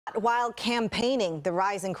While campaigning, the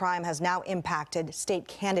rise in crime has now impacted state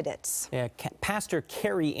candidates. Yeah, Pastor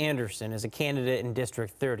Carey Anderson is a candidate in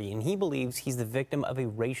District 30, and he believes he's the victim of a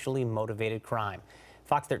racially motivated crime.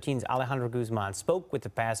 Fox 13's Alejandro Guzman spoke with the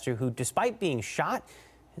pastor who, despite being shot,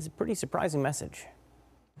 has a pretty surprising message.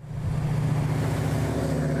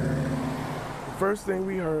 The first thing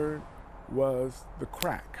we heard was the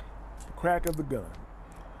crack of the gun.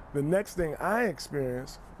 The next thing I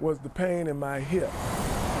experienced was the pain in my hip.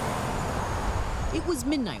 It was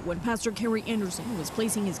midnight when Pastor Carey Anderson was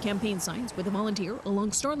placing his campaign signs with a volunteer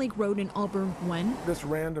along Star Lake Road in Auburn when this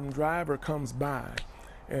random driver comes by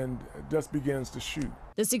and just begins to shoot.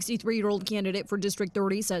 The 63-year-old candidate for District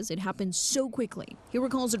 30 says it happened so quickly. He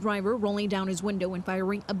recalls a driver rolling down his window and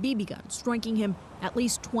firing a BB gun, striking him at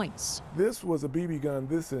least twice. This was a BB gun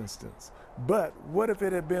this instance, but what if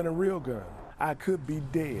it had been a real gun? I could be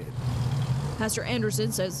dead. Pastor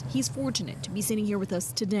Anderson says he's fortunate to be sitting here with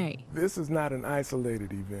us today. This is not an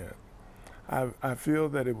isolated event. I feel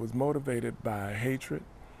that it was motivated by hatred,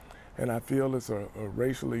 and I feel it's a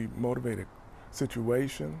racially motivated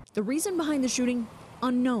situation. The reason behind the shooting,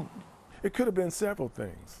 unknown. It could have been several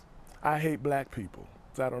things. I hate black people.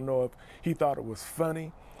 I don't know if he thought it was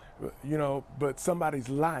funny, but somebody's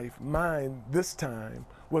life, mine this time,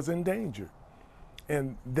 was endangered.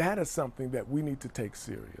 And that is something that we need to take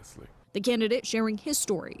seriously. The candidate sharing his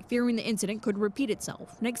story, fearing the incident could repeat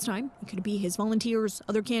itself. Next time, it could be his volunteers,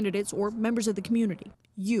 other candidates, or members of the community.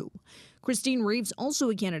 You. Christine Reeves, also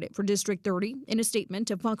a candidate for District 30, in a statement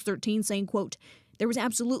to Fox 13 saying, quote, "There is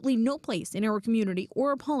absolutely no place in our community or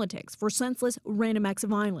our politics for senseless, random acts of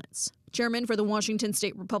violence." Chairman for the Washington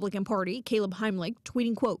State Republican Party, Caleb Heimlich,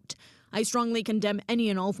 tweeting, quote, "I strongly condemn any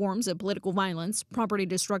and all forms of political violence, property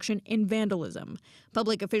destruction, and vandalism.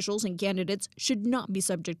 Public officials and candidates should not be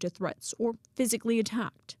subject to threats or physically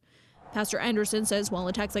attacked." Pastor Anderson says while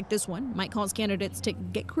attacks like this one might cause candidates to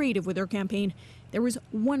get creative with their campaign, there is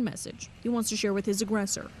one message he wants to share with his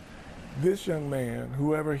aggressor. This young man,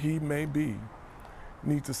 whoever he may be,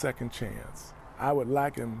 needs a second chance. I would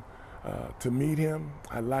like him to meet him.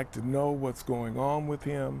 I'd like to know what's going on with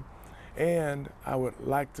him. And I would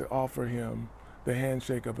like to offer him the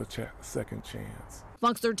handshake of a second chance.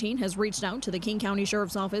 Fox 13 has reached out to the King County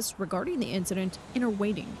Sheriff's Office regarding the incident and are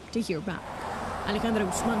waiting to hear back. Alejandro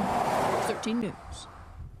Guzman, 13 News.